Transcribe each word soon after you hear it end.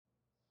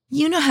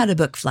You know how to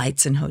book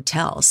flights and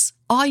hotels.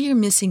 All you're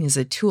missing is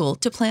a tool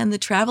to plan the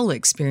travel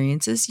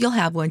experiences you'll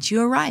have once you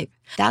arrive.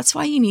 That's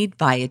why you need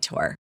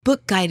Viator.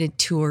 Book guided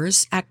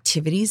tours,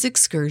 activities,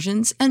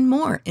 excursions, and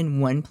more in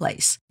one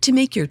place to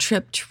make your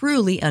trip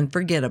truly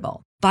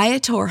unforgettable.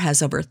 Viator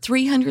has over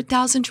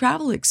 300,000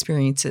 travel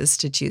experiences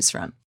to choose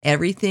from.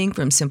 Everything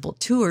from simple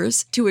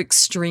tours to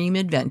extreme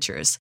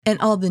adventures and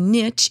all the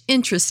niche,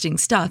 interesting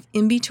stuff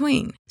in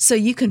between. So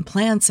you can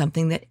plan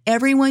something that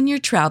everyone you're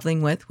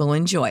traveling with will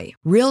enjoy.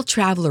 Real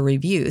traveler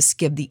reviews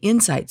give the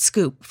inside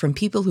scoop from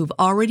people who've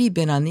already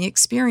been on the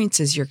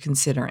experiences you're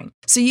considering.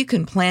 So you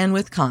can plan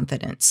with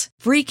confidence.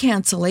 Free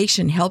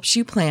cancellation helps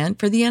you plan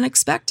for the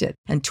unexpected.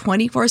 And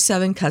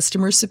 24/7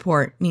 customer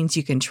support means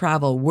you can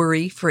travel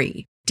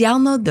worry-free.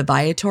 Download the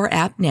Viator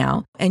app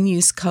now and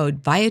use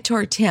code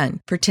Viator10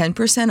 for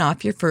 10%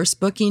 off your first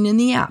booking in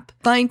the app.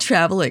 Find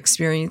travel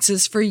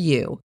experiences for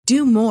you.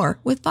 Do more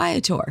with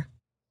Viator.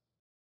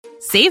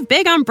 Save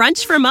big on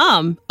brunch for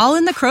mom, all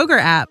in the Kroger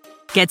app.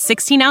 Get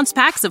 16-ounce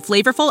packs of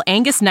flavorful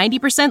Angus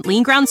 90%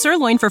 lean ground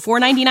sirloin for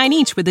 $4.99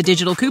 each with a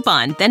digital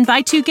coupon. Then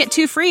buy 2, get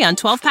 2 free on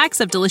 12 packs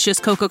of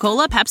delicious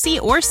Coca-Cola,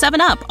 Pepsi, or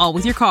 7-Up, all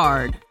with your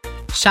card.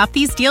 Shop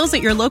these deals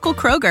at your local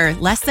Kroger,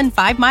 less than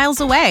 5 miles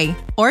away.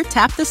 Or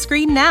tap the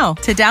screen now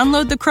to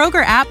download the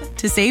Kroger app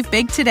to save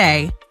big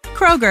today.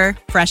 Kroger,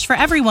 fresh for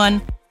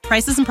everyone.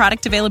 Prices and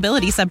product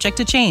availability subject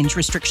to change.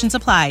 Restrictions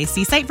apply.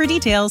 See site for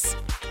details.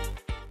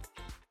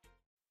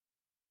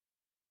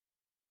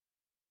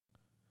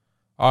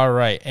 All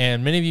right,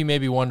 and many of you may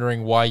be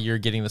wondering why you're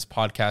getting this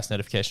podcast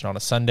notification on a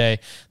Sunday.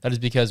 That is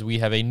because we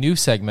have a new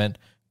segment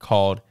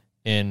called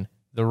In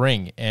the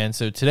Ring. And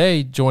so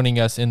today, joining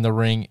us in the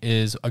ring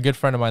is a good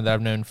friend of mine that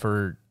I've known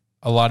for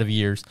a lot of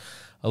years,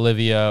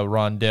 Olivia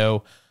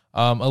Rondeau.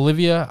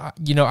 Olivia,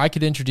 I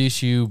could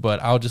introduce you,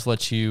 but I'll just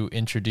let you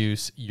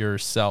introduce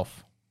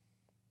yourself.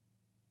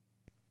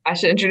 I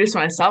should introduce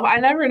myself.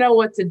 I never know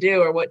what to do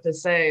or what to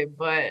say,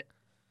 but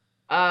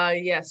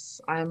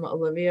yes, I'm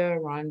Olivia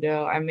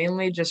Rondeau. I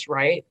mainly just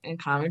write and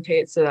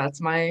commentate, so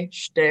that's my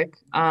shtick.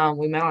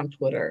 We met on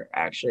Twitter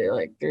actually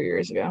like 3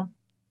 years ago.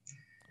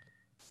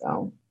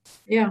 So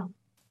yeah.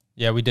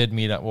 Yeah, we did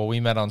meet up. Well, we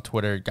met on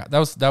Twitter. God,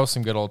 that was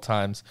some good old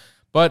times.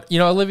 But,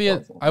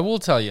 Olivia, I will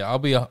tell you, I'll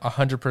be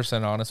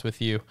 100% honest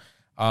with you.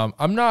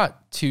 I'm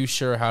not too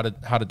sure how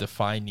to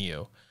define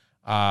you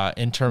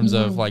in terms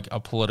of like a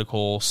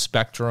political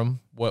spectrum,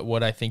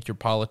 what I think your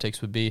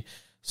politics would be.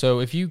 So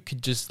if you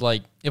could just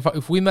like,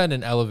 if we met in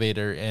an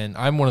elevator, and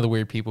I'm one of the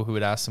weird people who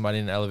would ask somebody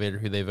in an elevator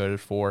who they voted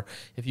for,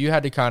 if you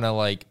had to kind of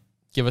like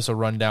give us a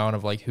rundown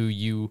of like who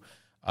you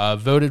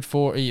voted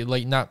for,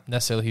 like not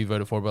necessarily who you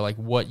voted for, but like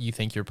what you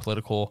think your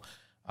political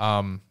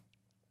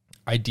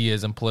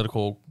ideas and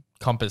political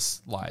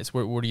compass lies.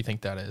 Where do you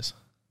think that is?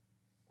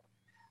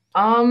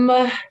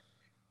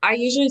 I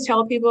usually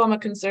tell people I'm a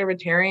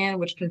conservatarian,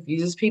 which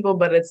confuses people,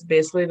 but it's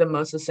basically the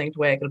most succinct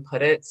way I could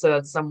put it. So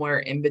that's somewhere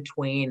in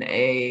between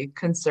a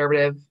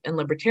conservative and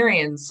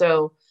libertarian.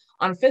 So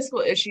on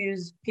fiscal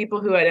issues, people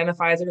who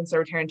identify as a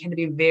conservatarian tend to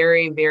be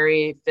very,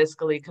 very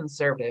fiscally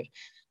conservative.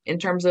 In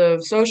terms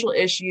of social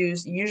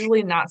issues,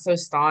 usually not so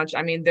staunch.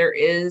 I mean, there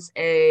is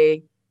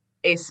a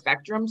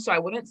spectrum. So I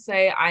wouldn't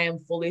say I am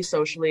fully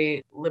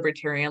socially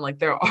libertarian. Like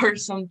there are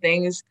some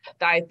things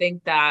that I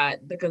think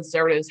that the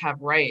conservatives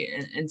have right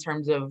in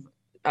terms of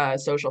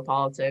social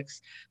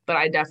politics, but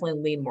I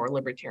definitely lean more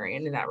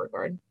libertarian in that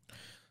regard.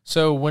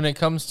 So when it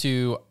comes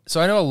to,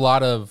 I know a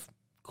lot of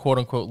quote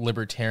unquote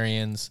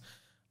libertarians.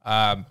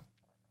 So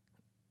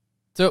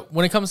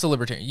when it comes to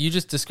libertarian, you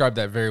just described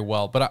that very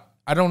well, but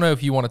I don't know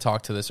if you want to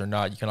talk to this or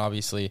not. You can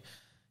obviously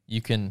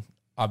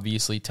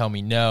tell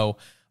me no.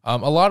 A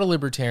lot of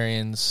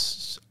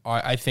libertarians,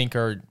 I think,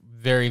 are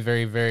very,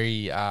 very,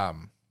 very,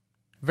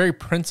 very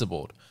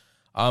principled.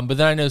 But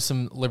then I know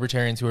some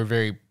libertarians who are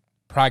very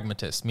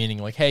pragmatist, meaning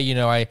like,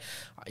 hey,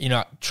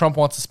 Trump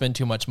wants to spend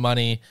too much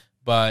money,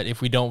 but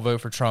if we don't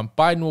vote for Trump,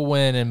 Biden will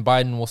win, and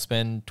Biden will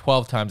spend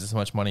 12 times as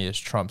much money as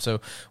Trump.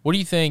 So what do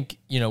you think,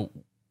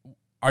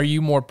 are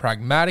you more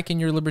pragmatic in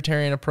your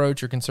libertarian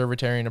approach or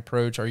conservatarian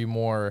approach? Are you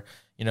more,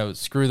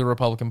 screw the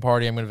Republican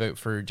Party, I'm going to vote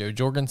for Joe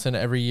Jorgensen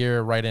every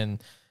year, write in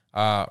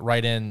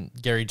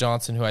Gary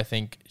Johnson, who I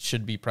think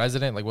should be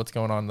president? Like, what's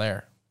going on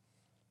there?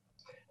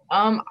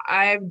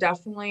 I've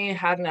definitely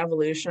had an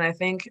evolution. I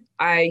think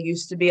I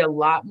used to be a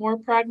lot more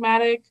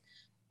pragmatic.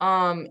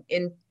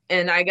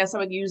 And I guess I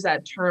would use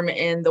that term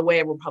in the way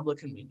a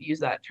Republican would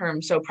use that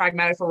term. So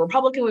pragmatic for a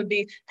Republican would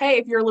be, hey,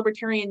 if you're a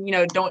libertarian,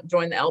 don't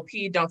join the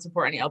LP, don't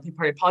support any LP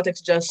party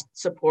politics, just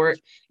support,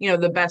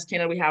 the best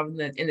candidate we have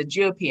in the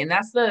GOP. And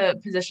that's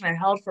the position I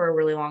held for a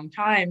really long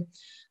time.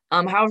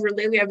 However,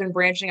 lately I've been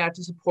branching out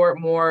to support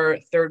more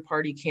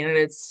third-party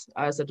candidates,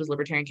 such as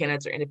libertarian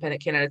candidates or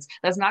independent candidates.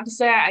 That's not to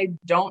say I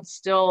don't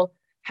still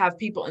have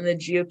people in the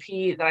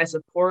GOP that I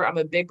support. I'm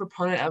a big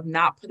proponent of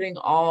not putting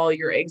all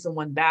your eggs in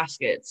one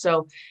basket.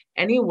 So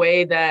any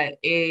way that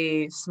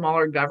a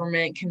smaller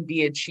government can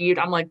be achieved,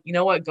 I'm like, you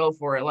know what, go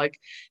for it. Like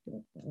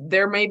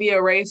there may be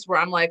a race where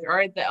I'm like, all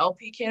right, the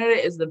LP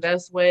candidate is the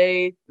best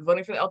way.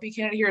 Voting for the LP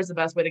candidate here is the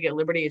best way to get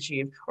liberty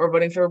achieved, or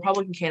voting for the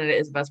Republican candidate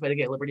is the best way to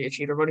get liberty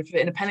achieved, or voting for the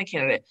independent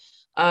candidate,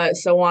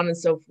 so on and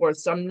so forth.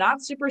 So I'm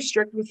not super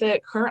strict with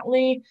it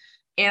currently.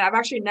 And I've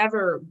actually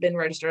never been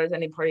registered as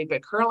any party,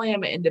 but currently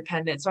I'm an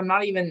independent. So I'm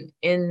not even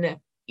in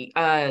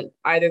either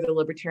the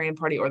Libertarian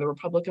Party or the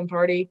Republican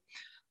Party.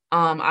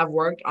 I've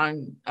worked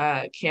on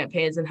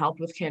campaigns and helped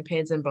with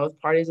campaigns in both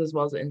parties, as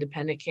well as an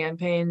independent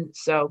campaign.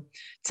 So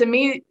to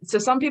me, to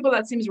some people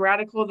that seems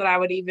radical that I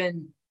would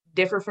even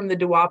differ from the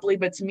duopoly,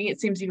 but to me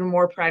it seems even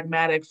more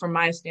pragmatic from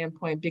my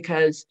standpoint,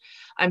 because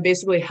I'm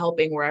basically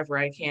helping wherever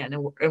I can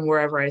and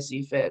wherever I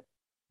see fit.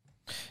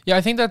 Yeah,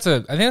 I think that's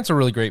a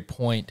really great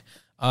point.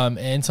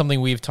 And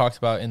something we've talked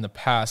about in the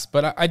past,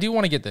 but I do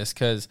want to get this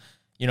because,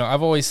 you know,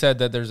 I've always said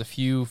that there's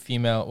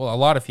a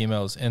lot of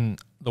females in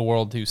the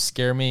world who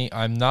scare me.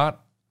 I'm not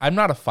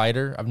a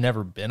fighter. I've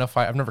never been a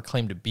fighter. I've never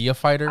claimed to be a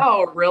fighter.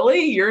 Oh,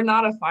 really? You're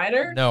not a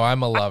fighter? No,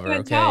 I'm a lover.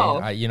 Okay.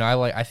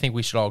 I think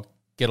we should all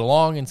get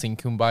along and sing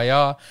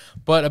Kumbaya.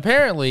 But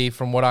apparently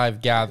from what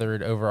I've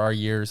gathered over our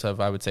years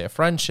of, I would say, a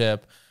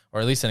friendship, or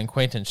at least an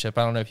acquaintanceship,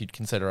 I don't know if you'd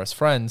consider us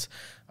friends.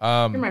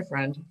 You're my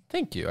friend.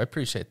 Thank you. I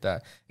appreciate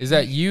that. Is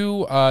that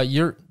you're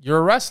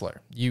a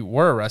wrestler. You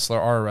were a wrestler,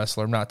 are a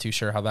wrestler. I'm not too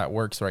sure how that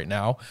works right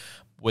now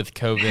with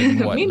COVID and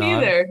whatnot.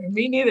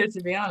 Me neither,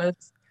 to be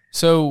honest.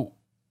 So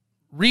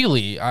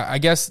really, I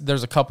guess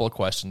there's a couple of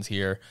questions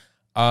here.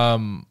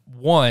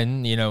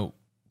 One, you know,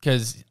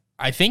 because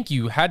I think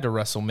you had to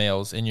wrestle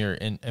males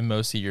in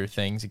most of your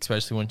things,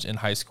 especially when in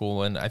high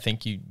school, and I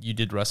think you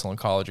did wrestle in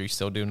college, or you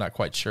still do. I'm not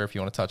quite sure if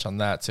you want to touch on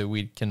that, so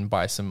we can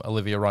buy some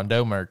Olivia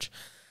Rondeau merch.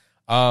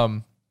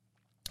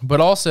 But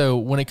also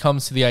when it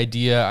comes to the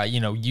idea, you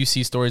know, you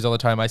see stories all the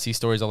time, I see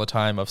stories all the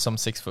time of some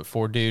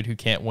 6'4" dude who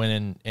can't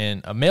win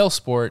in a male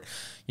sport,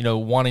 you know,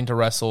 wanting to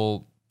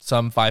wrestle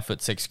some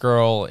 5'6"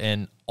 girl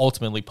and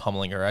ultimately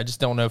pummeling her. I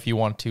just don't know if you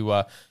want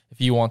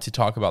to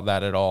talk about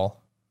that at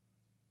all.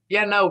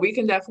 Yeah, no, we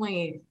can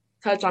definitely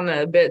touch on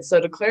it a bit. So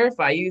to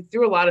clarify, you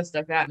threw a lot of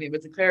stuff at me,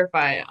 but to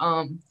clarify,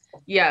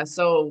 yeah,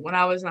 so when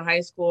I was in high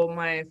school,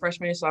 my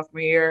freshman and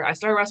sophomore year, I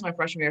started wrestling my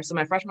freshman year. So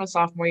my freshman and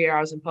sophomore year,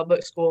 I was in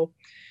public school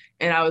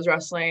and I was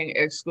wrestling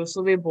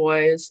exclusively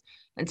boys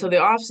until the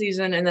off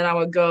season. And then I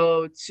would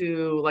go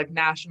to like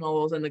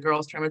nationals and the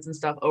girls tournaments and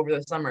stuff over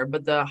the summer.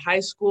 But the high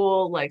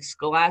school, like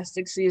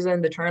scholastic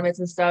season, the tournaments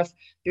and stuff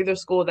through the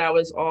school, that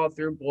was all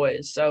through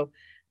boys. So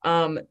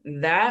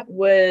that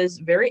was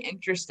very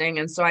interesting.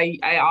 And so I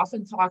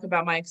often talk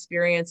about my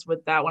experience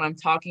with that when I'm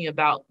talking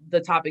about the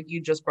topic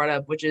you just brought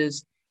up, which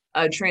is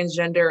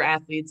transgender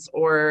athletes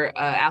or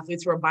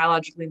athletes who are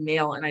biologically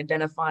male and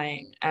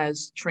identifying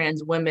as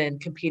trans women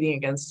competing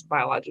against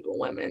biological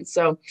women.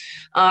 So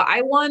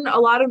I won a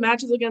lot of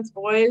matches against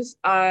boys.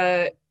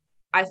 I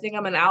think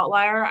I'm an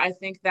outlier. I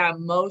think that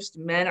most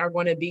men are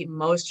going to beat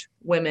most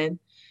women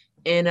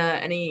in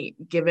any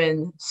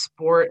given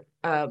sport,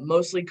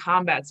 mostly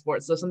combat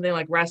sports. So something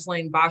like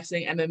wrestling,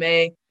 boxing,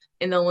 MMA.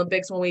 In the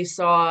Olympics, when we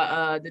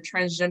saw the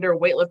transgender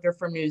weightlifter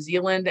from New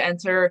Zealand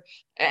enter,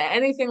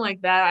 anything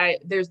like that,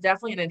 there's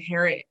definitely an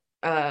inherent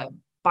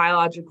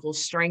biological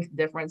strength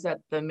difference that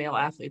the male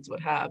athletes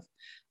would have.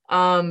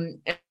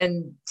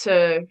 And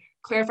to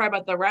clarify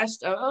about the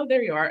rest of,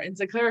 there you are. And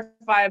to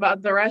clarify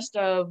about the rest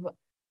of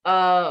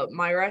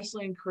my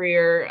wrestling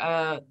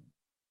career,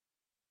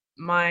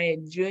 my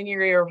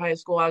junior year of high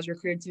school, I was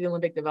recruited to the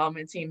Olympic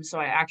development team. So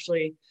I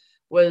actually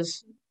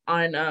was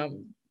on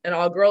an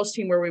all-girls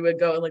team where we would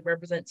go and like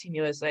represent Team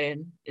USA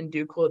and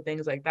do cool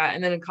things like that.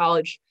 And then in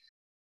college.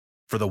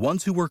 For the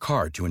ones who work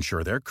hard to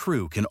ensure their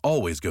crew can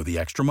always go the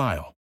extra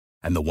mile,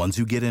 and the ones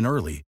who get in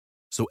early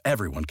so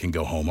everyone can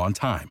go home on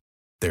time,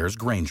 there's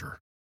Grainger,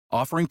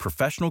 offering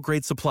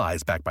professional-grade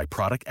supplies backed by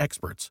product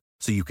experts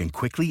so you can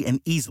quickly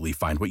and easily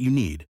find what you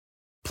need.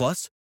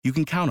 Plus, you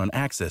can count on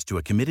access to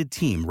a committed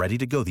team ready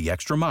to go the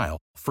extra mile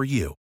for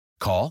you.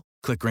 Call,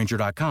 click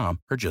Grainger.com,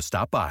 or just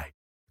stop by.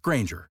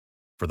 Grainger,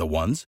 for the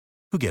ones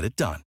who get it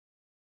done.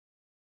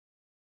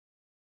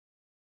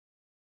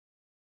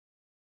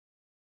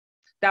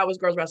 That was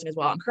girls wrestling as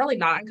well. I'm currently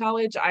not in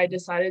college. I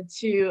decided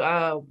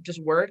to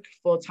just work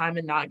full time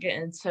and not get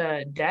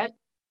into debt.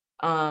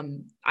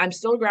 I'm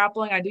still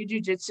grappling. I do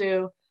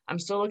jujitsu. I'm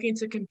still looking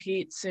to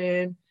compete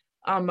soon.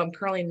 I'm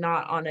currently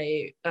not on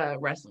a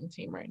wrestling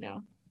team right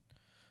now.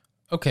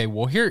 Okay,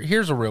 well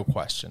here's a real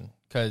question,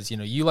 because you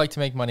know you like to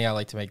make money, I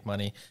like to make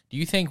money. Do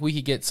you think we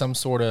could get some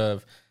sort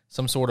of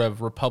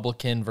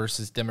Republican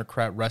versus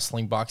Democrat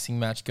wrestling boxing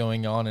match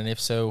going on? And if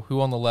so, who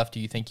on the left do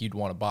you think you'd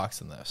want to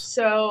box in this?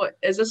 So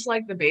is this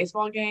like the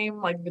baseball game,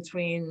 like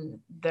between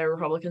the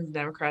Republicans and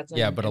Democrats?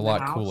 Yeah, but a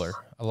lot cooler.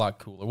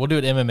 We'll do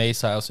it MMA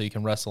style so you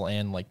can wrestle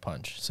and like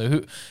punch.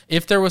 So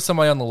if there was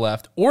somebody on the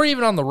left or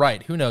even on the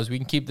right, who knows? We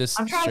can keep this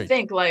I'm trying to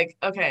think like,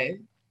 okay,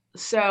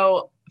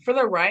 so For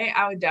the right,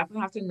 I would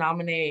definitely have to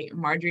nominate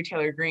Marjorie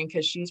Taylor Greene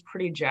because she's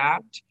pretty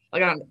jacked.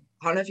 Like I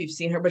don't know if you've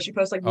seen her, but she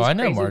posts like Oh, these I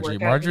know crazy Marjorie.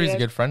 workout Marjorie's a videos.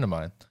 good friend of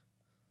mine.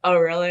 Oh,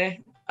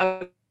 really?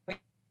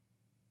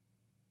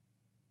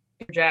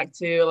 Jack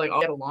too. Like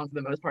all get along for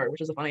the most part,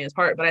 which is the funniest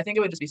part. But I think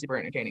it would just be super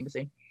entertaining to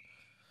see.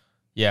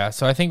 Yeah,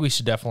 so I think we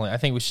should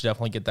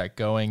definitely get that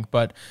going.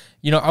 But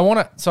I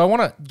want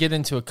to get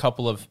into a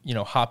couple of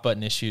hot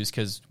button issues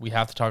because we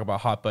have to talk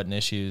about hot button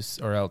issues,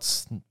 or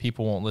else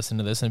people won't listen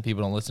to this, and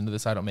people don't listen to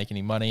this, I don't make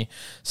any money.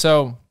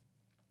 So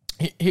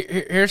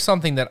here's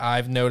something that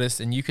I've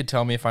noticed, and you could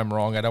tell me if I'm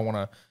wrong. I don't want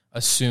to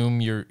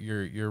assume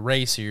your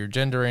race or your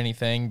gender or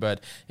anything,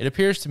 but it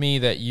appears to me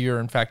that you're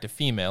in fact a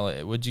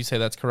female. Would you say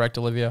that's correct,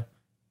 Olivia?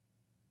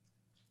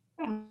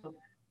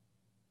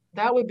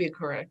 That would be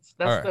correct.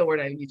 That's right. the word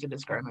I use to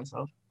describe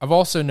myself. I've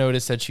also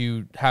noticed that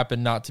you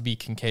happen not to be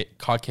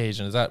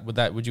Caucasian.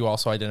 Would you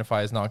also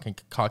identify as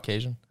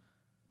non-Caucasian?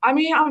 I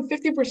mean, I'm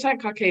 50%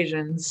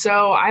 Caucasian,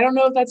 so I don't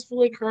know if that's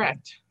fully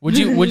correct. Would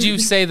you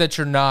say that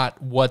you're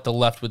not what the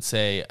left would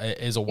say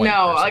is a white No,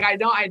 person? like I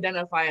don't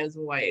identify as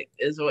white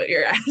is what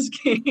you're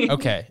asking.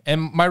 Okay.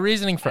 And my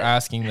reasoning for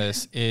asking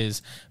this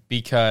is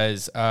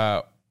because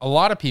a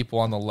lot of people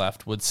on the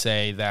left would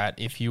say that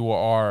if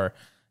you're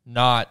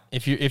not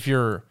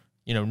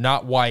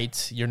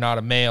white, you're not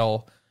a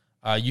male,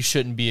 you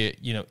shouldn't be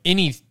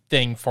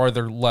anything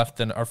farther left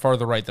than or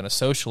farther right than a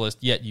socialist,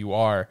 yet you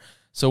are.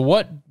 So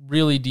what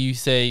really do you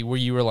say where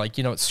you were like,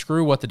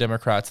 screw what the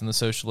Democrats and the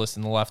socialists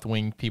and the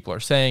left-wing people are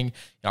saying.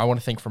 I want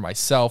to think for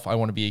myself. I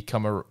want to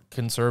become a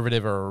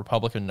conservative or a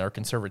Republican or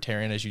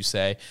conservatarian, as you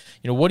say.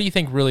 What do you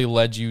think really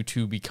led you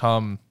to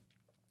become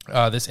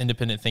this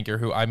independent thinker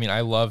who,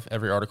 I love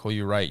every article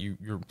you write.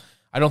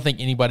 I don't think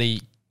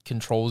anybody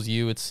controls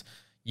you. It's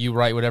you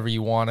write whatever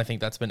you want. I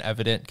think that's been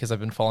evident because I've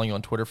been following you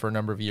on Twitter for a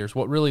number of years.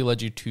 What really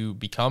led you to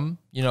become,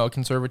 a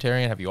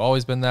conservatarian? Have you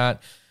always been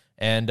that?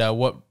 And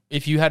what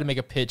if you had to make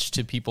a pitch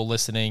to people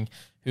listening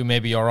who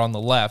maybe are on the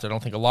left? I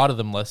don't think a lot of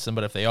them listen,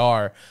 but if they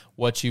are,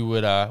 what you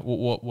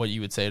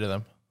would say to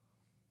them?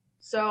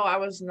 So I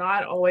was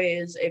not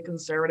always a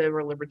conservative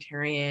or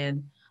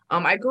libertarian.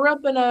 I grew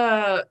up in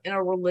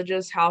a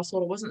religious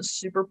household. It wasn't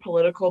super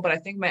political, but I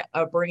think my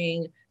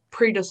upbringing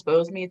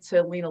predisposed me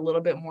to lean a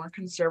little bit more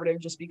conservative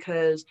just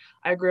because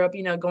I grew up,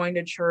 going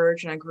to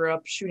church, and I grew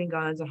up shooting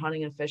guns and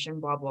hunting and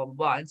fishing, blah, blah, blah,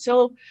 blah.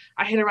 Until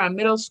I hit around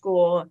middle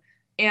school.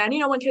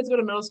 And, when kids go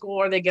to middle school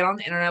or they get on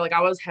the internet, like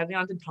I was heavy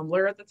onto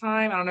Tumblr at the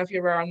time. I don't know if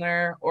you were on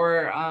there,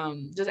 or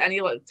just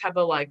any type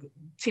of like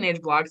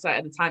teenage blog site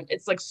at the time.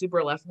 It's like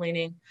super left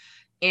leaning.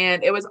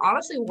 And it was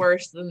honestly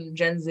worse than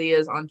Gen Z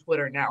is on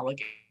Twitter now.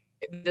 Like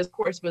this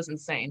course was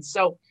insane.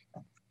 So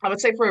I would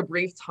say for a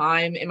brief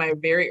time in my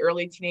very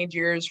early teenage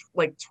years,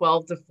 like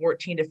 12 to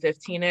 14 to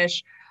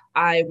 15-ish,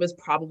 I was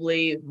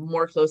probably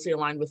more closely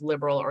aligned with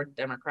liberal or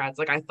Democrats.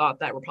 Like I thought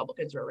that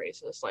Republicans were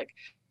racist. Like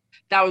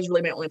that was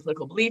really my only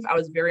political belief. I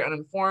was very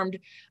uninformed.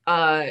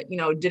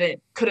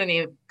 Couldn't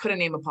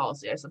name a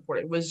policy I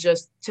supported. It was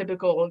just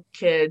typical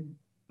kid.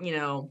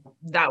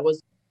 That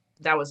was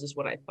just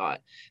what I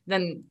thought.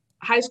 Then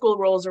high school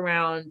rolls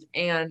around,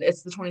 and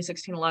it's the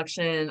 2016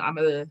 election.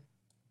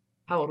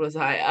 How old was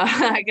I?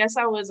 I guess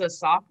I was a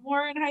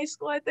sophomore in high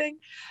school, I think.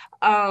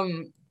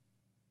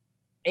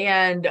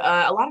 And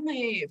a lot of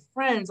my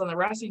friends on the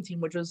wrestling team,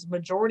 which was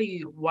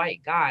majority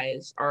white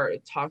guys, are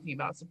talking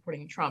about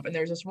supporting Trump. And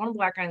there's this one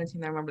black guy on the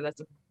team that I remember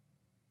that's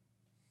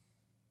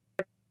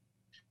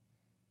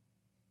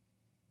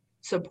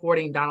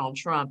supporting Donald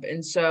Trump.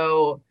 And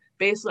so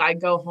basically I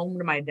go home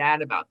to my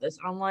dad about this.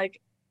 And I'm like,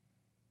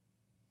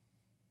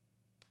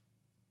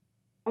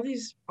 all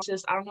these,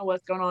 just, I don't know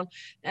what's going on.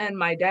 And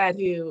my dad,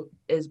 who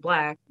is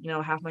black,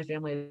 half my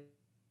family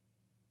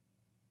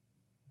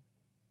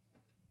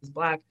is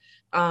black,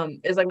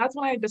 is like, that's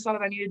when I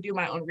decided I need to do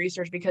my own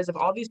research, because of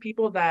all these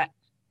people that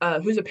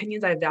whose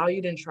opinions I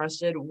valued and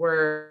trusted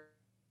were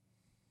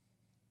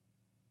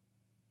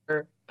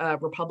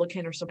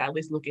Republican or something, at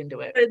least look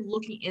into it.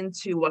 Looking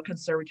into what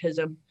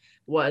conservatism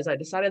was, I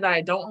decided that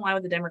I don't align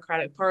with the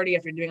Democratic Party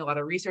after doing a lot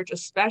of research,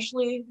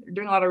 especially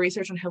doing a lot of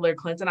research on Hillary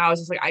Clinton. I was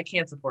just like, I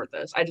can't support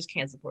this. I just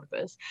can't support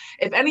this.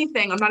 If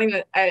anything, at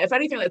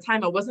the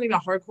time, I wasn't even a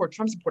hardcore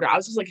Trump supporter. I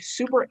was just like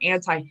super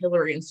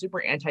anti-Hillary and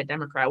super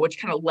anti-Democrat, which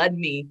kind of led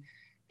me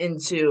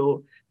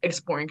into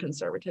exploring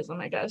conservatism,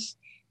 I guess.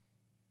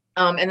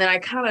 And then I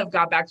kind of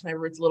got back to my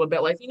roots a little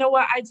bit. Like, you know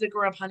what? I did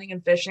grow up hunting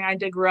and fishing. I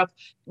did grow up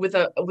with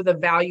a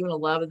value and a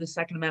love of the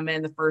Second Amendment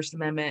and the First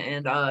Amendment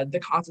and the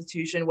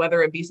Constitution,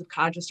 whether it be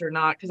subconscious or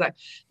not. Because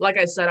like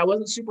I said, I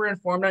wasn't super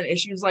informed on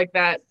issues like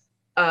that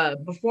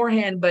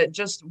beforehand, but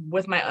just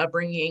with my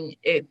upbringing,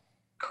 it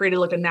created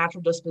like a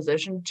natural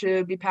disposition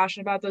to be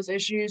passionate about those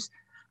issues.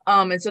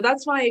 And so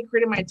that's when I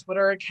created my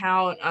Twitter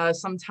account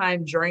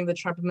sometime during the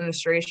Trump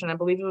administration. I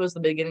believe it was the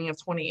beginning of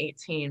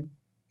 2018.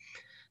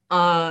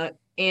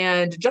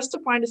 And just to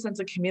find a sense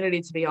of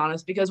community, to be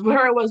honest, because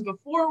where I was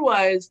before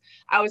was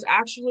I was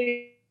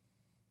actually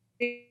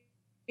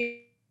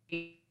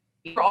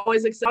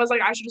always, I was like,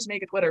 I should just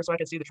make a Twitter so I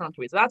could see the Trump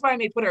tweets. So that's why I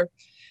made Twitter.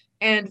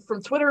 And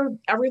from Twitter,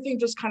 everything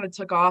just kind of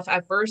took off.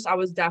 At first, I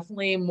was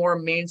definitely more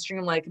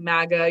mainstream, like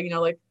MAGA,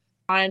 like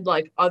find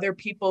like other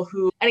people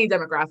who, any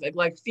demographic,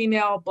 like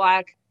female,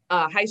 Black,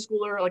 high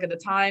schooler, like at the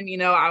time,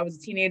 I was a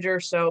teenager.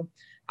 So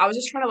I was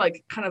just trying to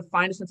like kind of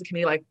find a sense of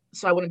community, like,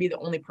 so I wouldn't be the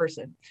only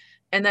person.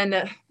 And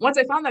then once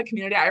I found that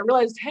community, I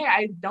realized, hey,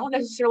 I don't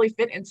necessarily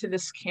fit into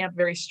this camp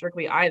very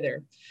strictly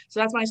either. So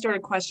that's when I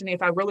started questioning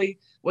if I really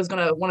was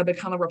going to want to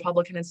become a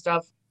Republican and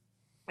stuff.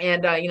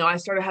 And, I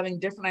started having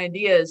different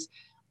ideas.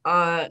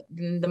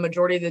 The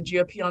majority of the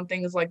GOP on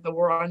things like the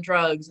war on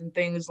drugs and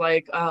things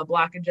like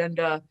Black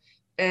agenda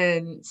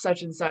and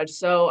such.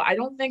 So I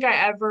don't think I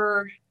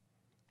ever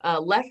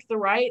left the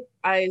right.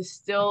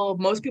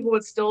 Most people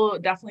would still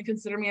definitely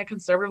consider me a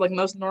conservative, like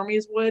most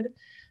normies would.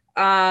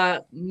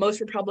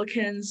 Most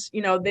Republicans,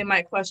 they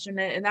might question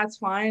it, and that's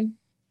fine.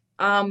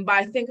 But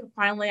I think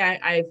finally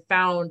I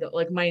found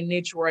like my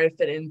niche where I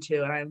fit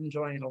into, and I'm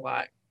enjoying it a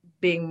lot,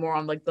 being more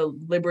on like the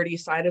liberty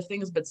side of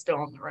things, but still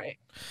on the right.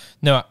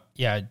 No,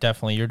 yeah,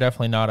 definitely. You're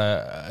definitely not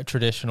a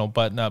traditional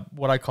button-up,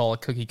 what I call a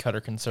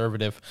cookie-cutter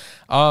conservative,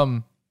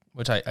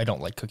 which I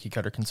don't like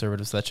cookie-cutter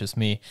conservatives. That's just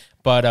me.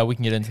 But we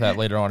can get into that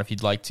later on if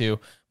you'd like to.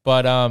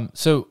 But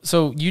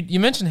so you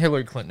mentioned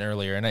Hillary Clinton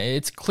earlier, and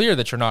it's clear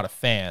that you're not a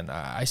fan.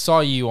 I saw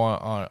you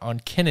on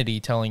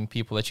Kennedy telling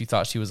people that you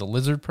thought she was a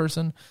lizard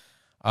person.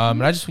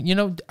 And I just,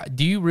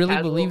 do you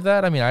really believe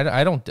that? I mean,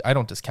 I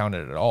don't discount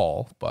it at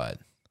all, but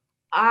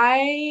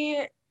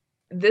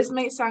this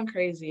may sound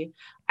crazy.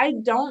 I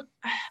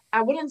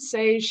wouldn't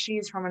say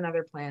she's from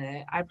another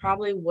planet. I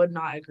probably would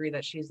not agree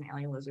that she's an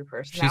alien lizard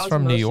person. She's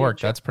from New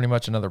York. That's pretty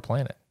much another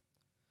planet.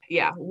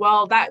 Yeah,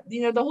 well, that,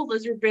 the whole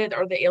lizard bit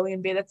or the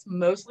alien bit, that's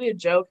mostly a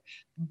joke.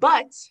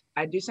 But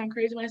I do sound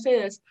crazy when I say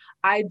this.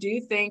 I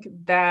do think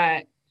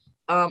that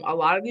a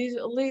lot of these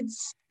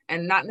elites,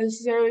 and not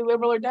necessarily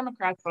liberal or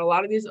Democrats, but a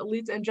lot of these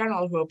elites in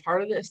general who are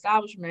part of the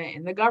establishment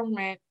in the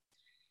government,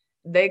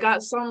 they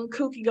got some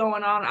kooky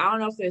going on. I don't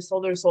know if they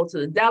sold their soul to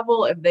the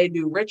devil, if they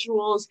do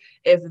rituals,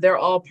 if they're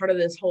all part of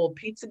this whole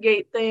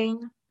Pizzagate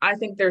thing. I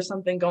think there's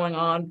something going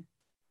on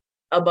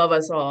above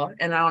us all.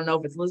 And I don't know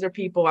if it's lizard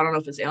people, I don't know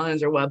if it's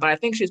aliens or what, but I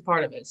think she's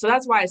part of it. So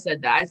that's why I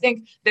said that. I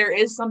think there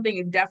is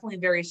something definitely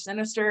very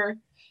sinister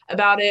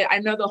about it. I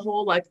know the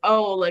whole like,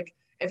 oh, like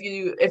if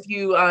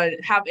you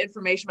have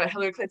information about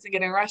Hillary Clinton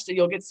getting arrested,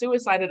 you'll get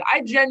suicided.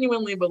 I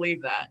genuinely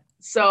believe that.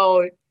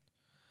 So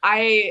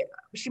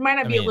she might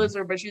not be a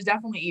lizard, but she's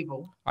definitely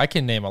evil. I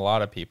can name a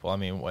lot of people. I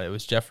mean, it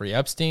was Jeffrey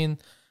Epstein.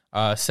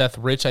 Seth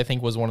Rich, I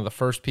think, was one of the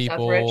first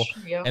people. Rich,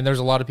 yeah. And there's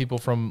a lot of people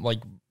from like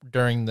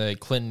during the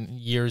Clinton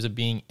years of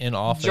being in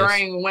office.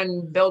 During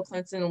when Bill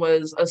Clinton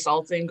was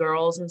assaulting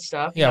girls and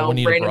stuff. Yeah,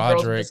 Juanita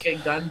Broderick. Girls just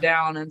get gunned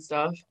down and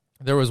stuff.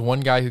 There was one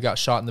guy who got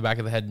shot in the back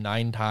of the head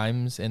 9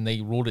 times, and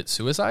they ruled it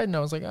suicide. And I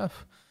was like, oh,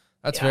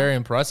 that's very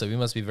impressive. He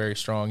must be very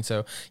strong.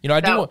 So,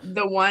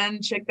 the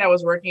one chick that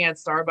was working at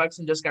Starbucks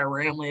and just got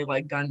randomly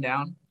like gunned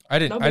down. I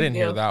didn't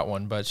hear that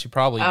one, but she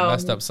probably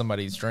messed up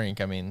somebody's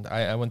drink. I mean,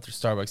 I went through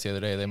Starbucks the other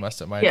day. They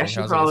messed up my drink.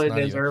 Yeah, she probably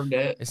deserved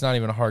it. It's not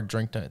even a hard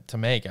drink to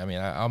make. I mean,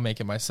 I'll make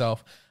it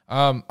myself.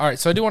 All right,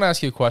 so I do want to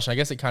ask you a question. I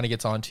guess it kind of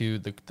gets onto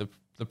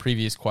the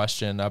previous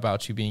question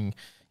about you being,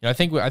 I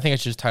think I should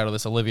just title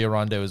this Olivia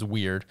Rondeau is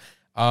weird.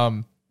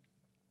 A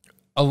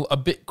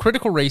bit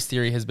critical race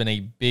theory has been a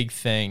big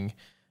thing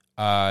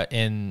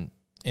in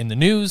the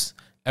news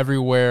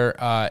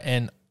everywhere,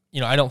 and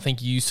I don't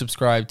think you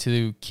subscribe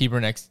to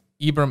Ibram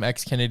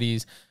X.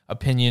 Kennedy's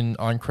opinion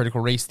on critical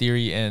race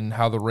theory and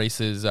how the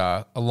races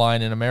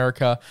align in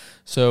America.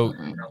 So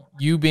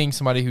you being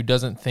somebody who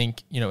doesn't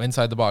think,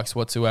 inside the box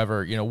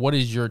whatsoever, what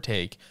is your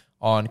take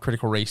on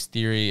critical race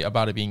theory,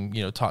 about it being,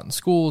 taught in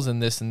schools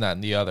and this and that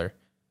and the other?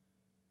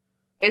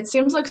 It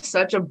seems like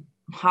such a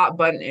hot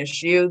button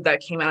issue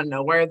that came out of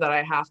nowhere that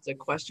I have to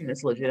question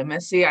its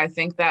legitimacy. I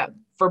think that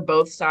for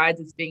both sides,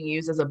 it's being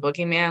used as a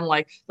boogeyman.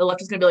 Like the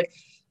left is going to be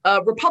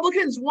like,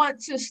 Republicans want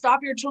to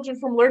stop your children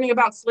from learning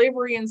about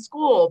slavery in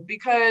school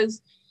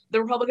because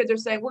the Republicans are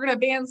saying we're going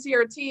to ban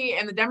CRT,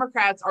 and the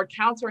Democrats are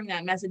countering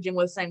that messaging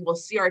with saying, well,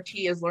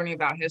 CRT is learning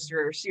about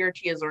history or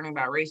CRT is learning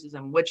about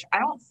racism, which I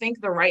don't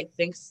think the right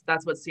thinks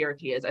that's what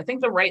CRT is. I think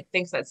the right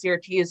thinks that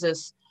CRT is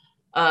this,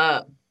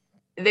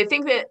 they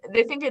think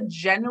it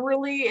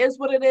generally is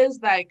what it is.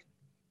 Like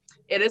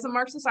it is a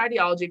Marxist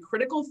ideology.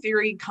 Critical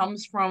theory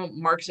comes from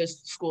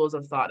Marxist schools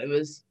of thought. It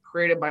was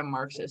created by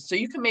Marxists. So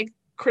you can make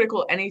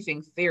critical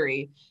anything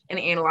theory and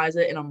analyze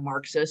it in a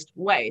Marxist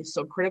way.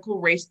 So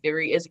critical race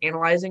theory is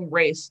analyzing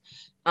race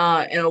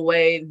in a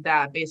way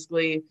that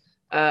basically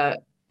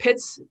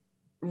pits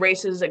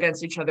races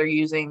against each other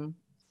using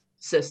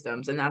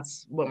systems, and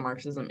that's what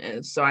Marxism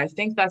is. So I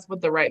think that's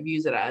what the right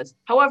views it as.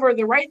 However,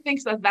 the right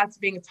thinks that that's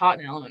being taught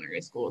in elementary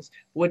schools,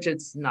 which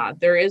it's not.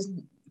 There is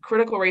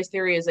critical race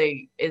theory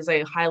is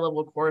a high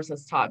level course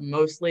that's taught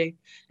mostly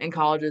in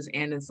colleges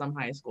and in some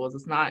high schools.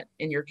 It's not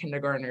in your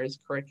kindergartner's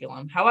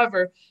curriculum.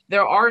 However,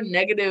 there are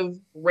negative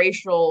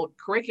racial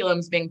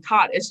curriculums being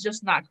taught. It's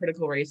just not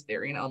critical race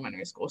theory in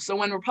elementary school. So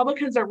when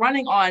Republicans are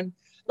running on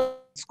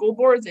School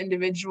boards,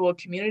 individual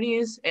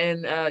communities,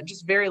 and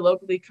just very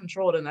locally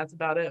controlled, and that's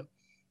about it.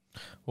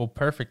 Well,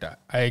 perfect.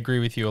 I agree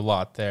with you a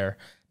lot there.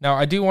 Now,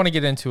 I do want to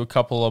get into a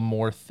couple of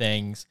more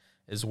things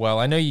as well.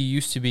 I know you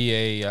used to be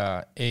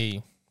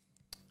a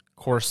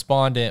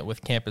correspondent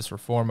with Campus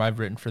Reform. I've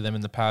written for them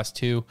in the past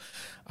too.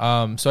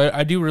 So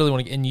I do really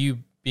want to, and you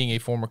being a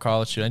former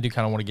college student, I do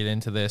kind of want to get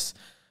into this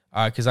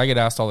because I get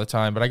asked all the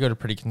time, but I go to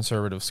pretty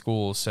conservative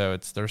schools, so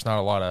there's not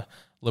a lot of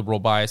liberal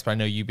bias, but I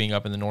know you being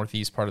up in the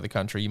Northeast part of the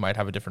country, you might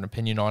have a different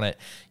opinion on it.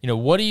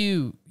 What do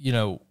you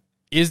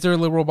is there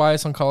liberal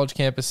bias on college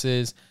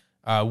campuses?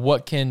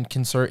 What can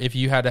if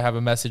you had to have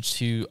a message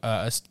to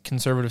a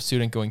conservative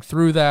student going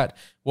through that,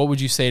 what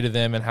would you say to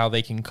them and how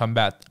they can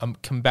combat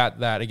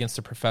that against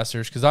the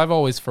professors? Because I've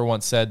always, for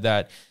once, said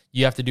that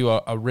you have to do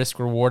a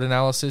risk-reward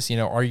analysis.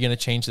 Are you going to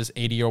change this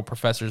 80-year-old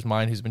professor's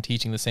mind who's been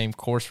teaching the same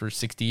course for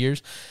 60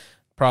 years?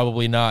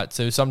 Probably not.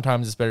 So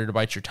sometimes it's better to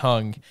bite your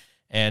tongue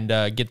and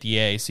get the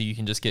A so you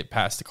can just get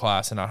past the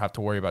class and not have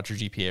to worry about your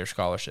GPA or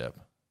scholarship.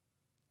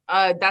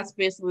 That's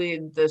basically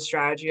the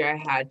strategy I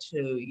had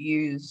to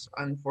use,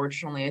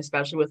 unfortunately,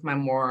 especially with my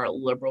more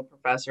liberal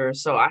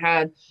professors. So I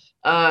had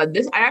I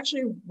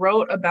actually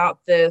wrote about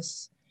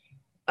this.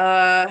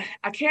 I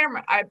can't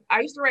remember. I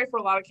used to write for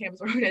a lot of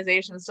campus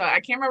organizations, so I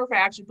can't remember if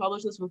I actually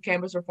published this with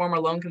Campus Reform or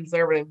Lone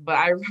Conservative, but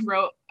I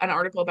wrote an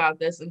article about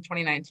this in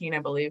 2019, I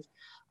believe,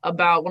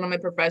 about one of my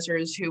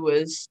professors who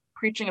was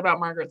preaching about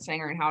Margaret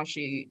Sanger and how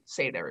she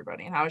saved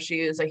everybody and how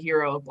she is a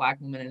hero of Black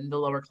women in the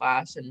lower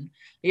class and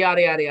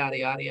yada, yada, yada,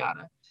 yada,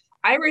 yada.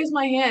 I raised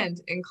my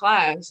hand in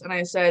class and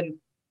I said,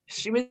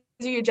 she was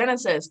a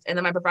eugenicist. And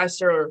then my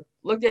professor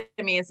looked at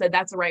me and said,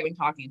 that's a right-wing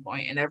talking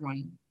point. And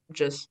everyone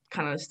just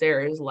kind of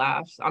stares,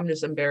 laughs. I'm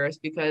just embarrassed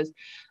because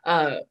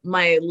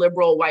my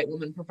liberal white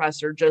woman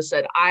professor just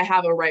said, I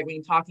have a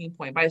right-wing talking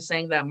point by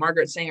saying that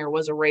Margaret Sanger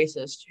was a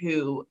racist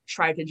who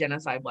tried to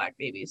genocide Black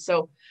babies.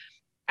 So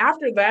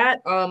after that,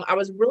 I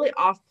was really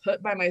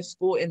off-put by my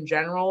school in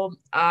general.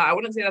 I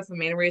wouldn't say that's the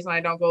main reason I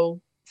don't go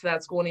to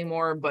that school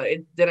anymore, but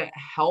it didn't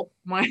help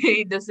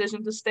my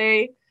decision to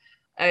stay.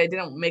 It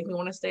didn't make me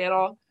want to stay at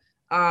all.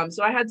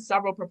 So I had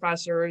several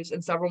professors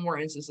and several more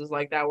instances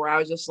like that where I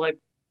was just like,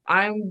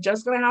 I'm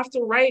just going to have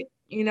to write,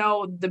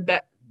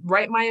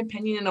 write my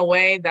opinion in a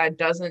way that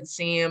doesn't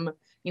seem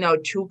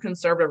too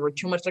conservative or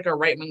too much like a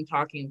right-wing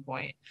talking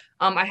point.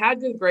 I had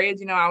good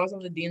grades, I was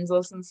on the dean's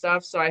list and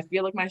stuff, so I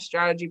feel like my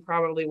strategy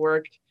probably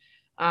worked.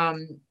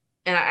 And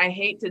I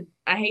hate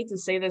to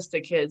say this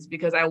to kids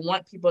because I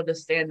want people to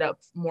stand up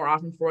more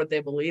often for what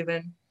they believe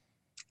in.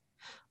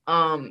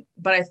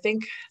 But I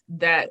think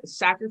that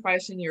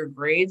sacrificing your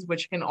grades,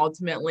 which can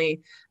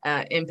ultimately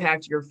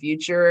impact your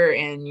future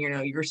and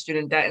your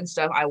student debt and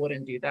stuff, I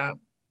wouldn't do that.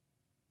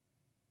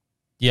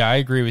 Yeah, I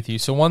agree with you.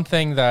 So one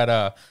thing that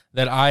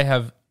I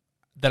have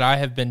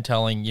been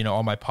telling,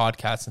 on my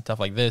podcasts and stuff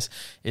like this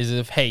is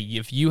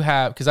if you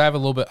have, because I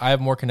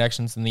have more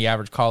connections than the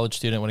average college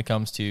student when it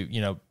comes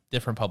to,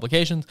 different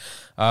publications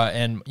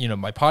and,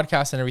 my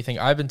podcast and everything,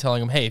 I've been telling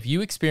them, hey, if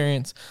you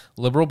experience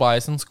liberal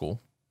bias in school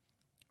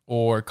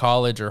or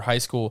college or high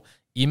school,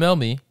 email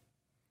me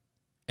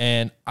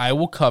and I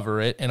will cover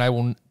it. And I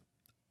will,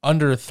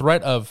 under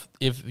threat of,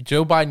 if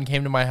Joe Biden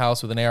came to my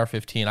house with an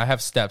AR-15, I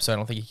have steps, so I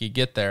don't think he could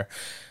get there.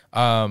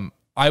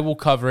 I will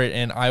cover it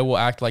and I will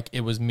act like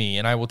it was me,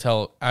 and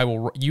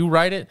you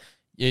write it,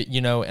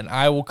 and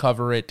I will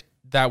cover it.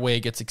 That way it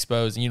gets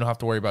exposed and you don't have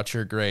to worry about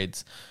your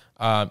grades.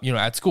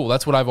 At school,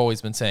 that's what I've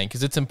always been saying,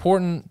 because it's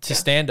important to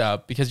stand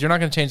up, because you're not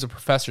going to change the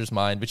professor's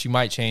mind, but you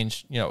might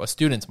change, a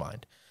student's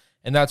mind.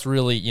 And that's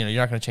really, you're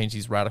not going to change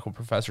these radical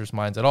professors'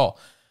 minds at all.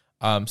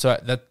 So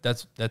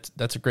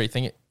that's a great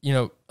thing.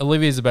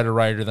 Olivia is a better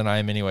writer than I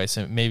am anyway,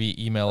 so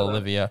maybe email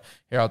Olivia.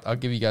 Here, I'll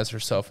give you guys her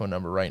cell phone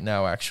number right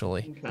now,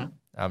 actually. Okay.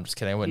 I'm just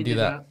kidding. I wouldn't do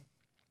that.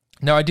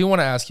 Now, I do want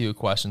to ask you a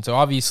question. So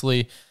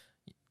obviously,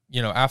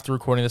 after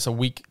recording this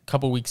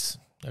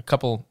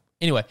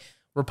anyway,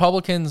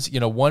 Republicans,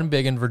 won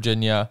big in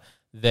Virginia.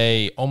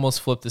 They almost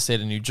flipped the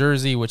state of New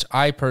Jersey, which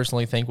I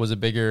personally think was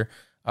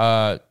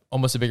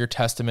almost a bigger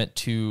testament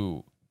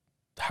to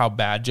how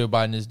bad Joe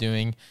Biden is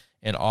doing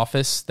in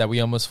office, that we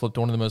almost flipped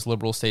one of the most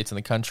liberal states in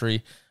the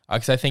country.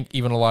 Because I think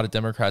even a lot of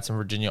Democrats in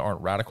Virginia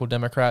aren't radical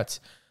Democrats.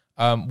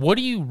 What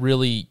do you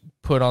really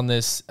put on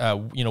this?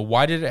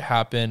 Why did it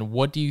happen?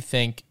 What do you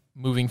think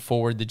moving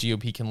forward the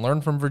GOP can learn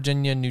from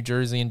Virginia, New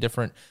Jersey, and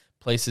different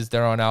places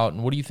there on out?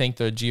 And what do you think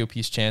the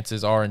GOP's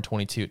chances are in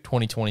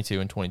 2022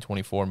 and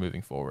 2024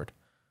 moving forward?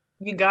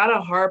 You got to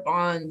harp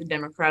on the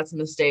Democrats'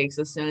 mistakes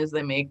as soon as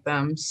they make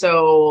them.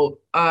 So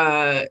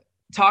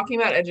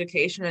talking about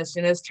education, as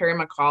soon as Terry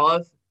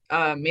McAuliffe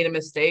made a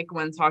mistake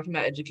when talking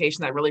about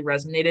education that really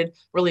resonated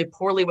really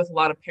poorly with a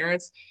lot of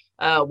parents,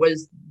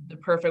 was the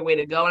perfect way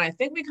to go. And I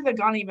think we could have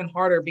gone even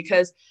harder,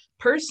 because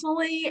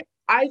personally,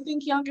 I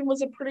think Youngkin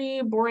was a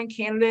pretty boring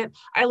candidate.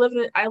 I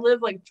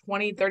live like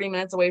 20, 30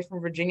 minutes away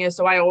from Virginia.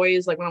 So I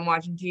always, like when I'm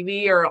watching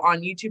TV or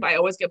on YouTube, I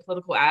always get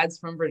political ads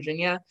from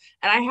Virginia.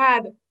 And I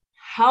had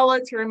hella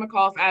Terry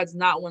McAuliffe ads,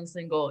 not one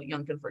single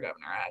Youngkin for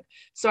governor ad.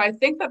 So I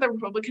think that the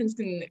Republicans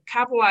can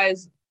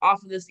capitalize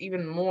off of this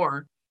even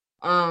more,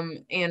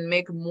 and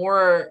make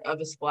more of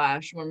a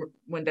splash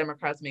when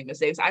Democrats make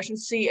mistakes. I should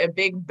see a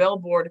big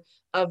billboard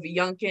of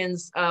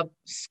Youngkin's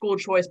school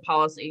choice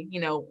policy.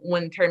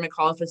 When Terry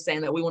McAuliffe is saying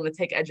that we want to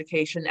take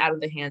education out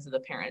of the hands of the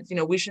parents,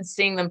 we should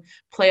see them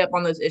play up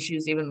on those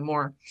issues even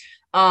more.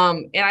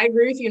 And I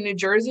agree with you. New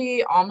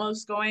Jersey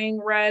almost going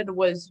red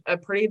was a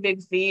pretty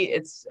big feat.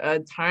 It's a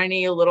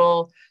tiny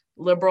little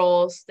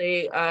liberal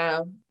state,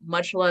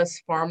 much less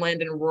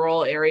farmland in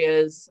rural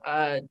areas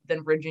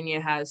than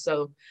Virginia has.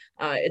 So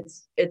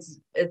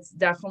it's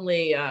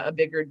definitely a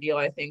bigger deal,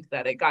 I think,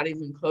 that it got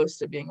even close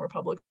to being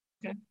Republican.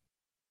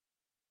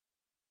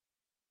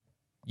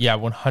 Yeah,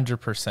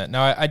 100%.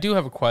 Now, I do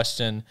have a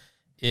question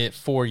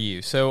for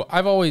you. So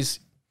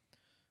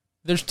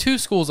there's two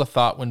schools of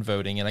thought when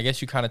voting, and I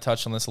guess you kind of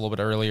touched on this a little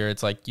bit earlier.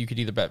 It's like you could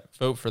either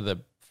vote for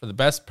the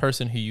best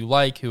person who you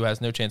like, who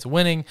has no chance of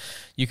winning.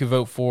 You could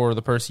vote for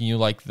the person you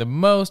like the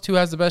most, who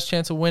has the best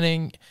chance of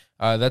winning.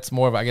 That's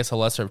more of, I guess, a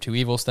lesser of two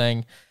evils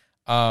thing.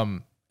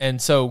 And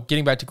so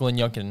getting back to Glenn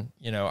Youngkin,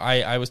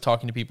 I was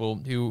talking to people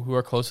who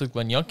are close with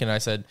Glenn Youngkin. I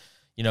said,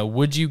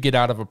 would you get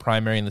out of a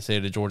primary in the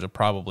state of Georgia?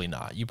 Probably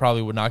not. You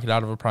probably would not get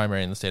out of a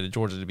primary in the state of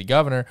Georgia to be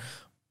governor,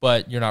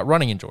 but you're not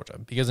running in Georgia,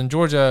 because in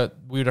Georgia,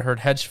 we would have heard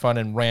hedge fund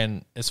and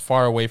ran as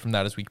far away from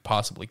that as we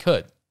possibly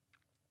could.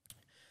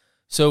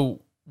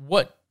 So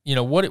what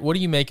do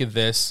you make of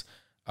this?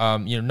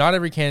 Not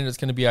every candidate is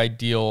going to be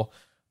ideal.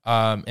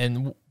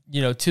 And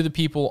to the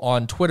people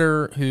on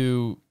Twitter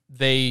who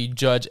they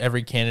judge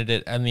every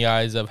candidate in the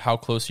eyes of how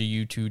close are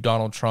you to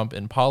Donald Trump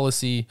in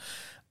policy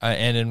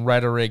and in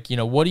rhetoric,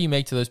 what do you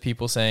make to those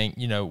people saying,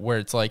 where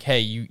it's like, hey,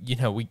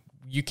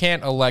 you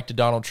can't elect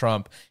Donald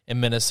Trump in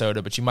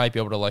Minnesota, but you might be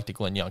able to elect a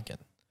Glenn Youngkin?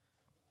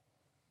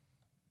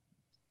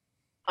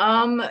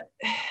 I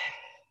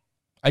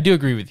do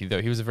agree with you,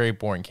 though. He was a very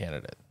boring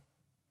candidate.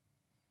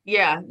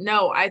 Yeah,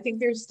 no, I think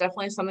there's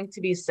definitely something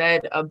to be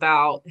said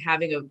about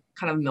having a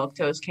kind of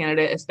milquetoast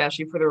candidate,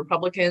 especially for the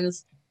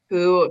Republicans,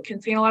 who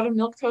contain a lot of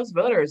milquetoast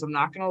voters. I'm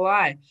not going to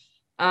lie.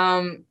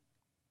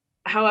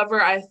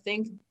 However, I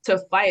think to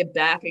fight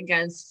back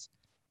against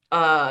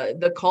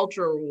the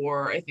culture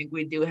war, I think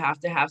we do have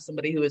to have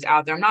somebody who is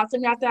out there. I'm not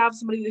saying you have to have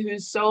somebody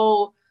who's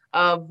so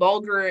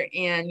vulgar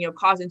and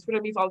causing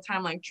Twitter beef all the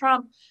time like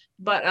Trump.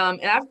 But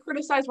and I've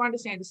criticized Ron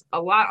DeSantis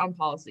a lot on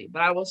policy,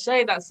 but I will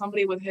say that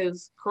somebody with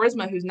his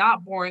charisma, who's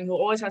not boring, who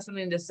always has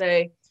something to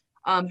say,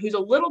 who's a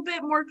little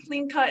bit more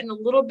clean cut and a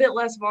little bit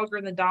less vulgar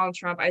than Donald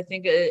Trump, I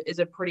think is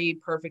a pretty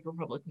perfect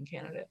Republican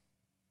candidate.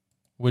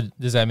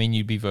 Does that mean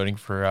you'd be voting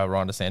for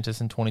Ron DeSantis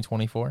in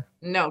 2024?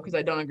 No, because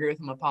I don't agree with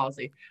him on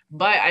policy.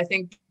 But I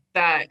think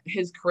that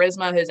his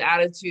charisma, his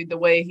attitude, the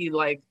way he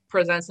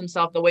presents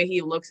himself, the way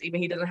he looks,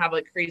 even he doesn't have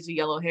crazy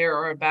yellow hair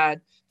or a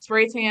bad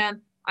spray tan,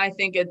 I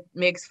think it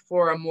makes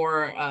for a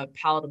more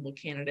palatable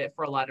candidate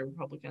for a lot of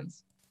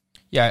Republicans.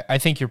 Yeah, I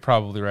think you're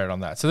probably right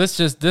on that. So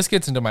this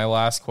gets into my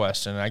last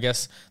question. I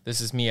guess this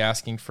is me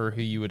asking for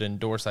who you would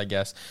endorse, I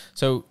guess.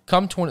 So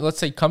come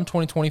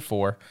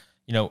 2024,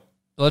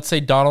 let's say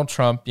Donald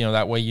Trump,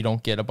 that way you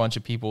don't get a bunch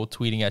of people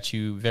tweeting at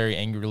you very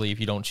angrily if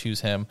you don't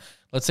choose him.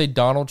 Let's say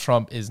Donald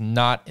Trump is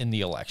not in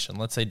the election.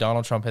 Let's say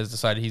Donald Trump has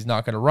decided he's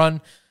not going to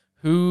run.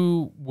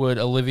 Who would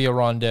Olivia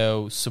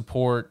Rondeau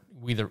support,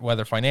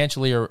 whether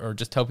financially or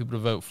just tell people to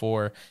vote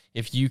for,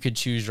 if you could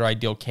choose your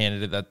ideal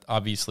candidate that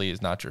obviously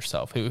is not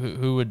yourself?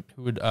 Who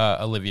would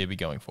Olivia be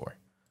going for?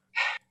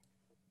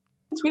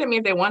 Tweet at me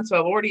if they want to.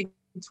 I've already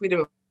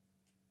tweeted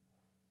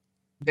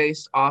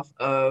based off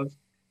of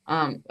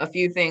a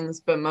few things,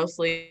 but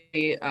mostly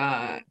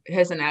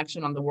his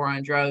inaction on the war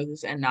on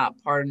drugs and not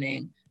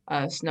pardoning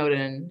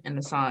Snowden and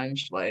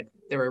Assange, like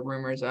there were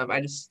rumors of.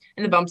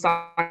 In the bump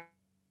stock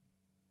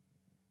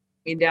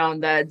me down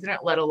that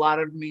didn't let a lot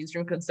of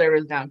mainstream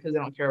conservatives down because they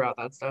don't care about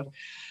that stuff.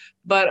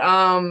 But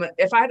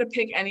if I had to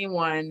pick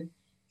anyone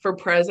for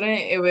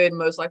president, it would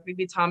most likely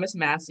be Thomas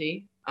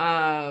Massie,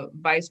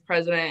 vice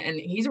president, and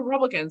he's a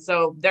Republican.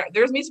 So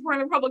there's me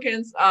supporting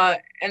Republicans.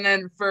 And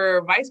then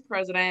for vice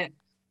president,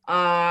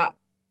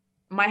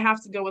 might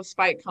have to go with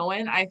Spike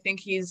Cohen. I think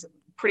he's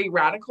pretty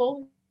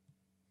radical.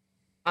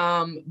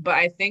 But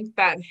I think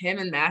that him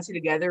and Massie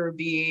together would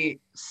be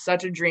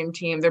such a dream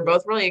team. They're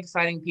both really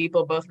exciting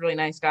people, both really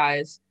nice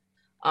guys.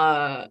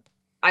 I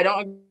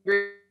don't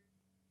agree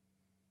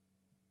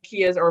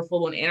he is or a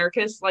full-blown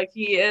anarchist like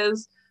he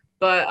is,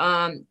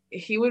 but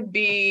he would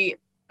be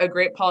a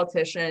great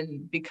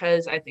politician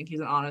because I think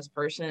he's an honest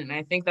person, and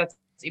I think that's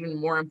even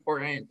more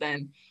important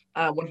than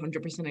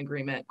 100%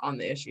 agreement on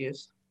the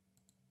issues.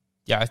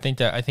 Yeah, I think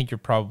you're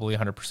probably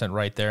 100%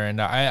 right there. And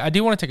I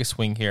do want to take a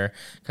swing here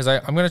because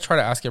I'm going to try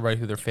to ask everybody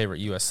who their favorite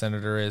U.S.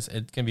 senator is.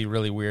 It's going to be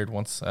really weird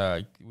once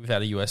we've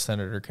had a U.S.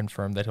 senator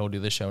confirm that he'll do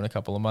the show in a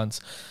couple of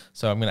months.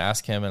 So I'm going to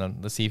ask him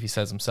and let's see if he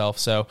says himself.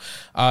 So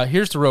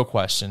here's the real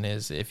question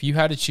is if you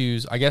had to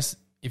choose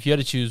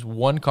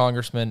one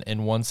congressman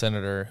and one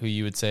senator who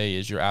you would say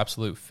is your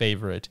absolute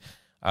favorite,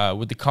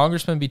 Would the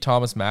congressman be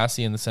Thomas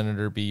Massie and the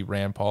senator be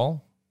Rand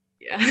Paul?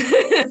 Yeah.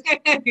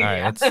 All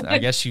right. I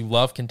guess you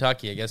love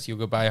Kentucky. I guess you'll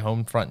go buy a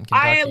home front in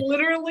Kentucky.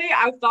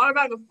 I've thought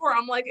about it before.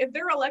 I'm like, if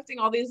they're electing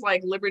all these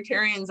like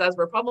libertarians as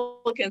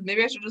Republicans,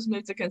 maybe I should just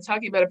move to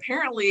Kentucky. But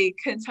apparently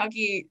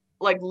Kentucky,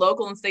 like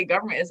local and state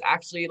government, is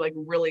actually like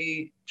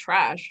really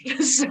trash.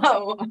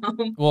 So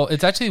well,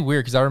 it's actually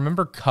weird because I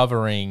remember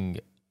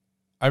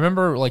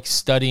like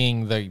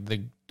studying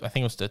the I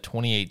think it was the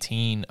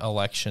 2018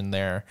 election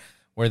there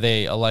where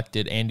they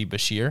elected Andy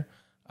Beshear,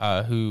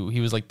 who he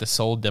was like the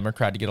sole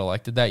Democrat to get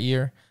elected that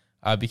year.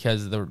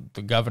 Because the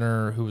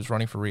governor who was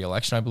running for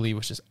re-election, I believe,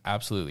 was just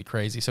absolutely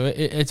crazy. So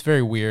it's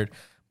very weird.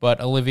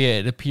 But Olivia,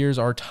 it appears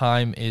our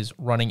time is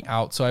running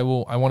out. So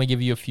I want to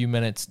give you a few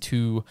minutes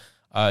to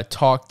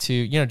talk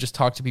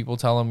to people,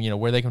 tell them,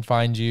 where they can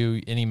find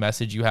you, any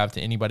message you have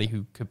to anybody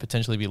who could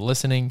potentially be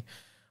listening,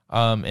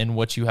 and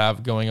what you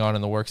have going on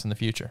in the works in the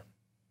future.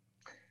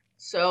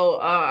 So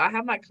I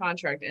have my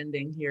contract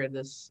ending here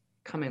this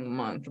coming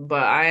month,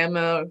 but I am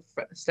a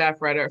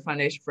staff writer at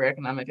Foundation for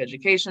Economic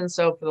Education.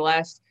 So for the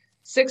last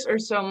 6 or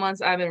so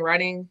months, I've been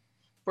writing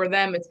for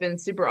them. It's been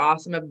super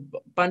awesome. A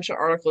bunch of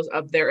articles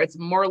up there. It's a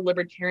more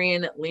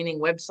libertarian leaning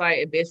website.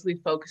 It basically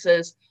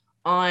focuses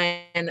on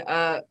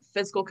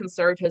fiscal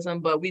conservatism,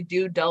 but we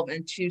do delve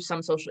into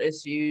some social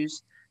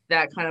issues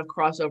that kind of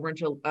cross over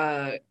into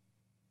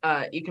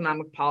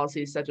economic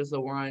policies, such as the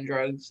war on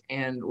drugs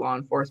and law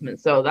enforcement.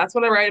 So that's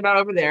what I write about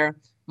over there.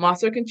 I'm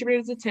also a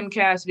contributor to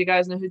Timcast. If you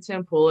guys know who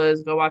Tim Pool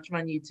is, go watch him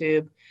on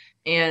YouTube,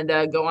 and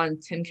go on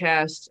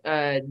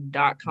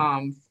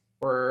timcast.com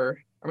or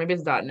maybe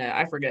it's .net,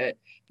 I forget.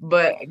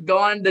 But go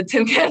on the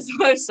Timcast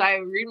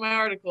website, read my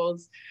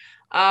articles.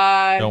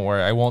 Don't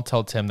worry, I won't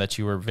tell Tim that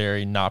you were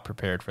very not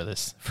prepared for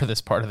this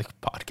part of the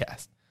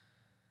podcast.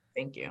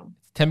 Thank you.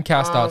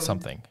 Timcast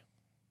something.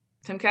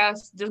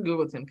 Timcast, just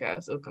Google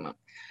Timcast, it'll come up.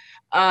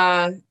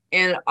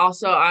 And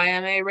also, I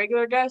am a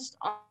regular guest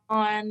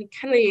on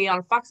Kennedy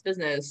on Fox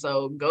Business,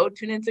 so go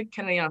tune into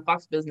Kennedy on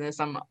Fox Business.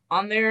 I'm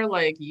on there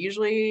like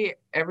usually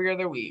every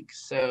other week,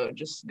 so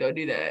just go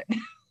do that.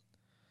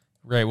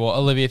 Great. Well,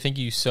 Olivia, thank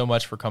you so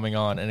much for coming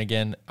on. And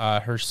again,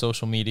 her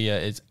social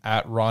media is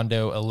at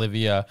Rondo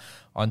Olivia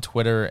on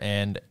Twitter,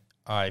 and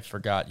I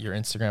forgot your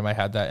Instagram. I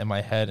had that in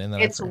my head, and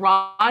then it's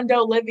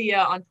Rondo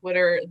Olivia on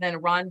Twitter, then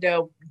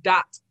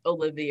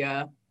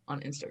Rondo.Olivia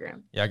on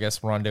Instagram. Yeah, I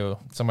guess Rondo,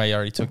 somebody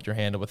already took your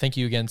handle, but thank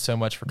you again so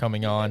much for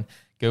coming on.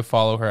 Go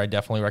follow her. I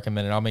definitely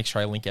recommend it. I'll make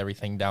sure I link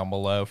everything down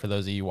below for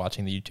those of you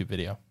watching the YouTube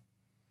video.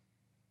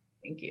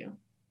 Thank you.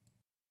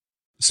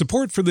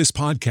 Support for this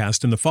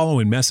podcast and the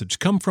following message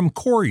come from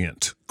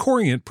Corient.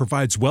 Corient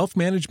provides wealth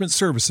management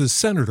services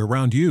centered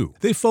around you.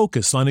 They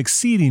focus on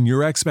exceeding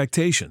your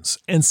expectations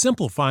and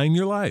simplifying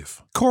your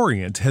life.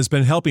 Corient has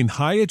been helping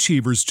high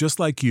achievers just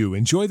like you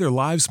enjoy their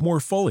lives more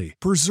fully,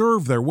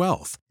 preserve their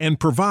wealth, and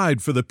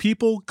provide for the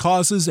people,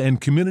 causes,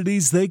 and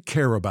communities they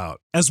care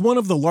about. As one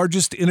of the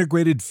largest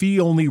integrated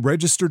fee-only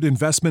registered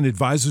investment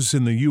advisors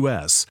in the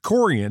U.S.,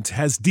 Corient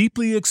has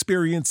deeply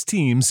experienced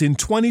teams in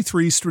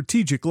 23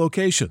 strategic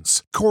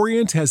locations.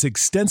 Corient has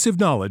extensive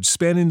knowledge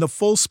spanning the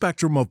full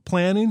spectrum of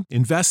planning,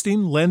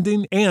 investing,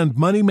 lending, and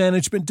money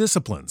management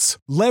disciplines.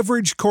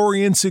 Leverage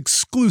Corient's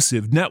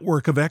exclusive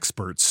network of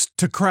experts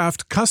to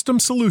craft custom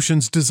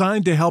solutions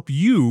designed to help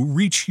you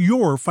reach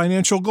your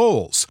financial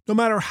goals, no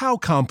matter how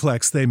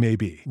complex they may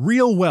be.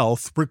 Real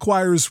wealth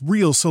requires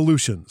real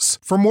solutions.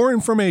 For more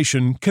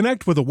information,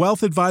 connect with a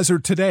wealth advisor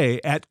today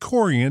at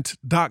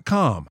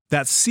Corient.com.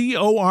 That's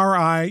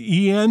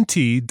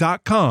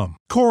Corient.com.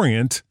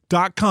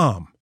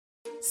 Corient.com.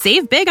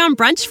 Save big on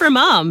brunch for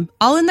mom,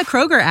 all in the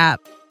Kroger app.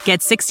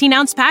 Get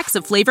 16-ounce packs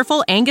of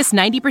flavorful Angus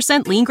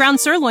 90% lean ground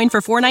sirloin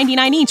for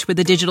 $4.99 each with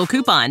a digital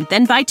coupon.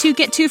 Then buy 2,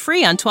 get 2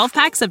 free on 12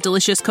 packs of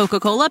delicious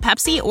Coca-Cola,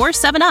 Pepsi, or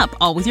 7-Up,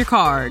 all with your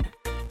card.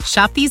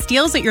 Shop these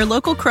deals at your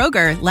local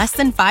Kroger, less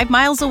than 5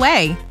 miles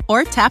away.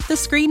 Or tap the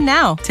screen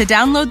now to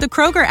download the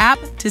Kroger app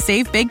to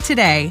save big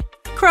today.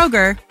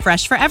 Kroger,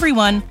 fresh for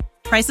everyone.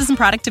 Prices and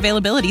product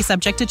availability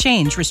subject to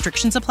change.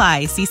 Restrictions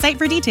apply. See site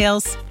for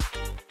details.